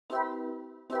Hi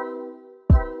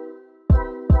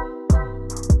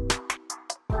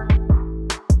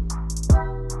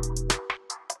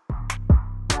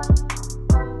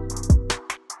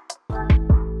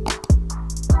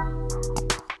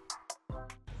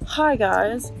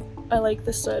guys, I like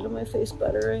this side of my face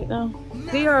better right now.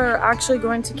 We are actually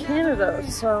going to Canada,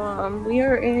 so we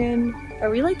are in, are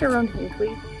we like around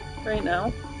Hinkley right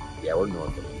now? Yeah, we're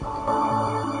north of it.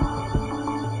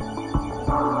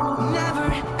 Never,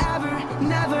 ever,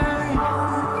 never.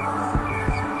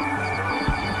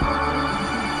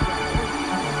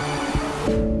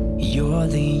 You're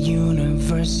the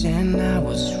universe and I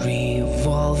was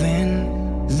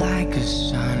revolving like a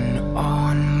sun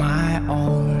on my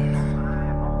own.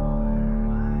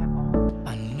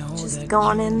 Just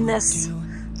going in this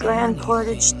Grand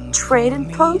Portage trading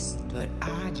post. Yeah.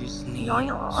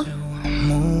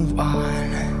 Move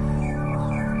on.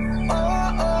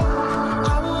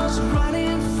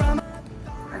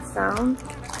 I found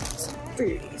some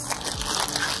fruities.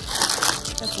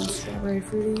 Got some strawberry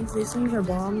fruities. These things are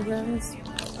bomb, guys.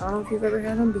 I don't know if you've ever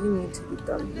had them, but you need to eat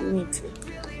them. You need to.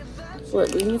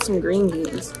 Look, we need some green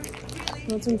beans. You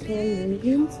want some canned green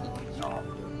beans?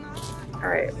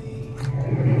 Alright.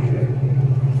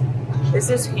 This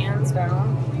is hands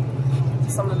down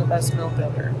some of the best milk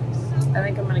ever. I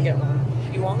think I'm gonna get one.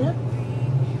 You want one?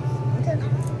 Okay.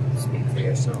 Speak for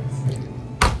yourself.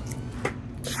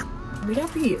 We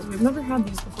got these. We've never had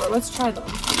these before. Let's try them.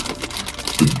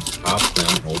 Pop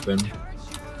them open.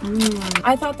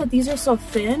 I thought that these are so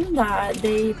thin that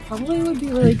they probably would be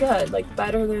really good. Like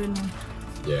better than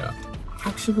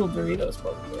actual Doritos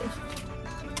probably.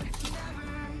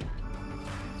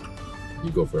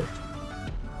 You go first.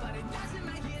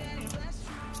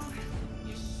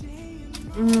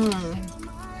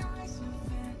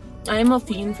 I am a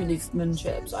fiend for these thin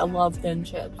chips. I love thin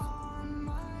chips.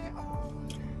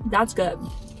 That's good.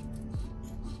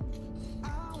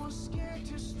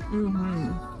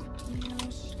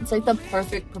 It's like the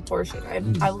perfect proportion.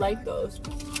 I like those.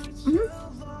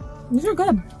 These are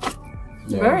good.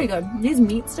 Yeah. Very good. These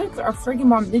meat sticks are freaking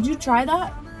bomb. Did you try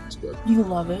that? It's good. You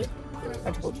love it.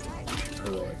 I told you.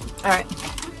 Alright.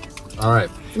 Alright.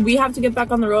 We have to get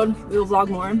back on the road. We will vlog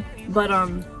more. But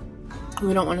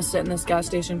we don't want to sit in this gas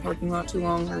station parking lot too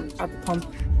long or at the pump.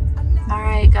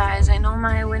 Alright guys, I know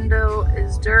my window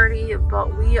is dirty,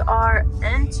 but we are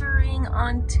entering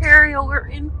Ontario. We're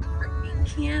in freaking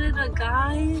Canada,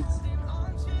 guys.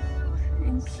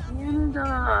 In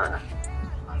Canada.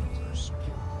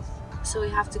 So we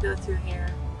have to go through here.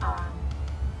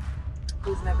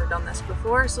 We've never done this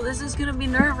before, so this is gonna be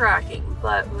nerve-wracking,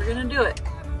 but we're gonna do it.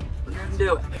 We're gonna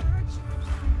do it.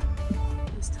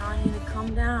 He's telling you to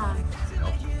come down.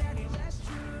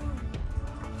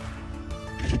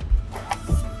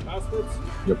 Passports?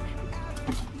 Yep.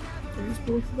 There's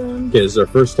both of them. Okay, this is our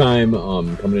first time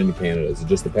coming into Canada. Is it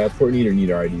just the passport need or need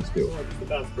our IDs too? Oh, just the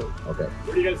passport. Okay.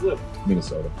 Where do you guys live?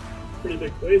 Minnesota. Pretty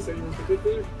big place. Anyone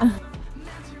particular? How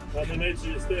many nights do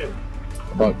you stay?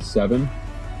 About 7.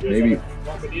 Do you guys Maybe. have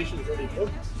accommodations already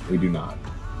booked We do not.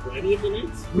 for any of the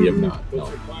nights? We have not. What's No.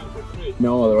 your plan for tonight?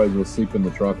 No, otherwise we'll sleep in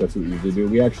the truck. That's what we usually do.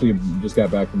 We actually just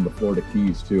got back from the Florida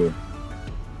Keys too.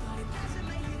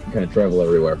 We kind of travel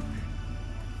everywhere.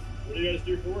 What do you guys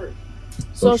do for work?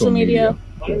 Social media.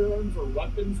 Firearms or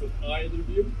weapons with either of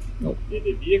you? Nope. In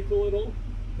a vehicle at all?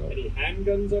 Nope. Any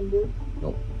handguns on board?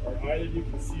 Nope. Are either of you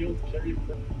concealed carry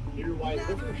beer-wise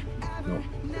liquor? Nope.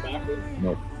 Tobacco?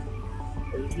 Nope.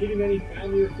 Are you meeting any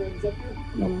family or friends up here?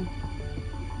 Nope.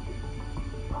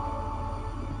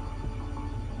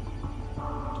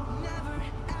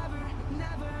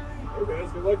 Okay,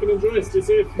 guys, good luck and enjoy. Stay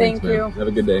safe. Thank man. you. Have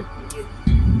a good day.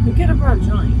 We could have brought a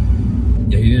joint.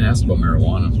 Yeah, you didn't ask about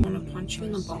marijuana. I'm gonna punch you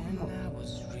in the ball.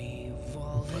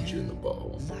 Punch you in the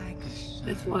bowl.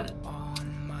 With what?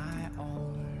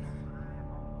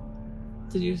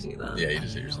 Did you see that? Yeah, you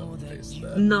just hit yourself in the face with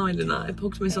that. No, I did not. I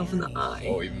poked myself in the eye.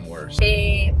 Oh, even worse.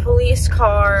 A police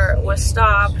car was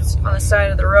stopped on the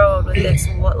side of the road with its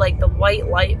like the white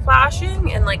light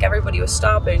flashing, and like everybody was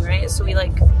stopping, right? So we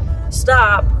like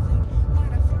stop,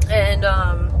 and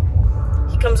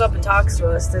he comes up and talks to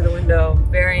us through the window.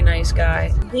 Very nice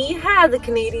guy. He had the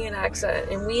Canadian accent,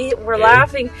 and we were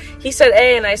laughing. He said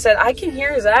 "A," and I said, "I can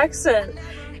hear his accent."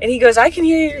 And he goes, "I can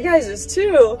hear your guys's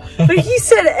too." But he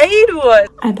said "A" to us.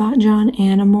 I bought John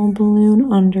animal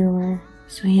balloon underwear.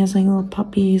 So he has like little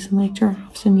puppies and like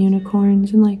giraffes and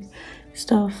unicorns and like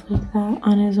stuff like that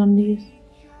on his undies.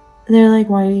 They're like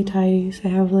whitey tighties. They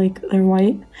have like, they're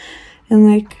white and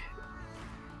like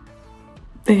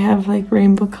they have like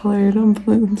rainbow colored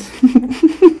balloons.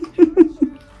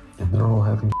 And they're all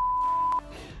having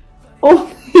Oh,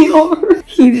 he are.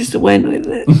 He just went with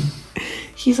it.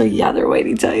 He's like, yeah, they're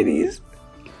whitey tighties.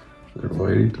 They're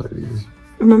whitey tighties.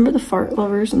 Remember the fart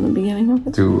lovers in the beginning of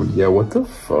it? Dude, yeah, what the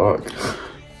fuck?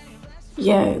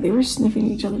 Yeah, they were sniffing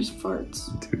each other's farts.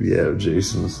 Dude, yeah,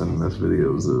 Jason was sending us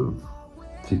videos of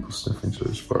people sniffing each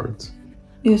other's farts.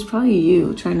 It was probably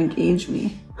you trying to gauge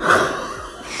me.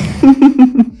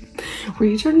 Were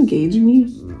you trying to gauge me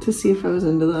to see if I was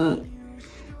into that?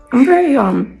 I'm very,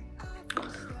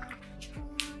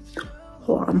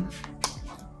 hold on.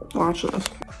 Watch this.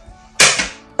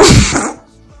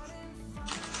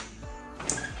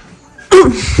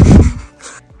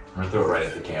 I'm gonna throw it right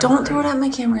at the camera. Don't throw it at my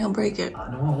camera, I'll break it.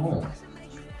 No.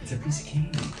 It's a piece of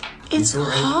candy. It's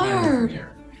hard. You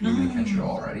didn't catch it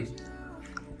already?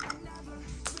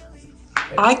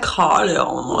 I caught it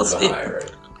almost.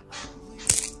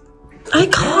 I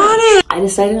caught it! I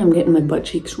decided I'm getting my butt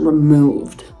cheeks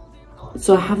removed.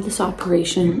 So I have this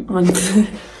operation on...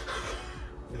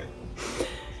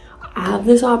 I have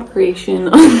this operation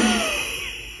on...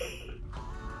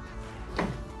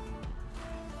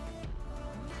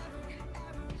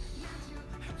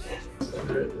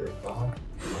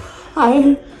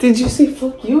 Did you say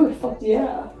fuck you or fuck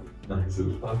yeah? No, I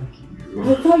said fuck you.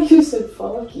 I thought you said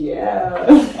fuck yeah.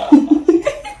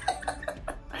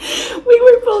 We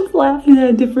were both laughing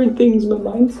at different things, but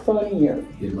mine's funnier.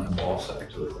 Get my ball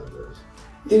sack to look like this.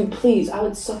 Dude, please, I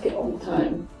would suck it all the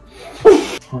time.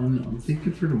 Hon, I'm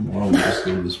thinking for tomorrow we'll just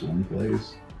go to this one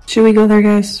place. Should we go there,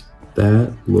 guys?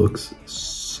 That looks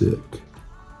sick.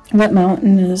 What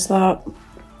mountain is that?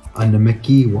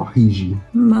 Anameki Wahiji.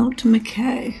 Mount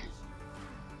McKay.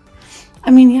 I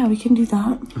mean, yeah, we can do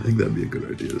that. I think that'd be a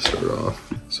good idea to start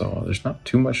off. So there's not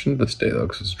too much in this day though,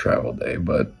 because it's a travel day,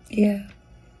 but yeah,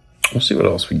 we'll see what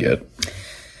else we get.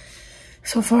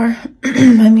 So far,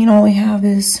 I mean, all we have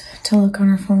is to look on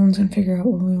our phones and figure out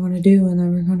what we want to do, and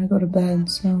then we're going to go to bed,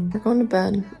 so. We're going to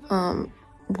bed.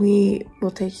 We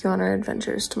will take you on our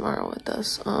adventures tomorrow with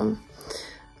us.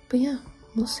 But yeah,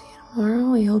 we'll see you tomorrow.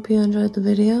 We hope you enjoyed the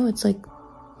video. It's like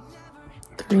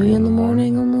 3 in the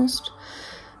morning almost.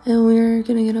 And we're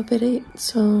gonna get up at 8,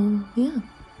 so yeah.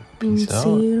 Peace out.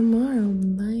 See you tomorrow.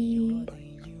 Bye.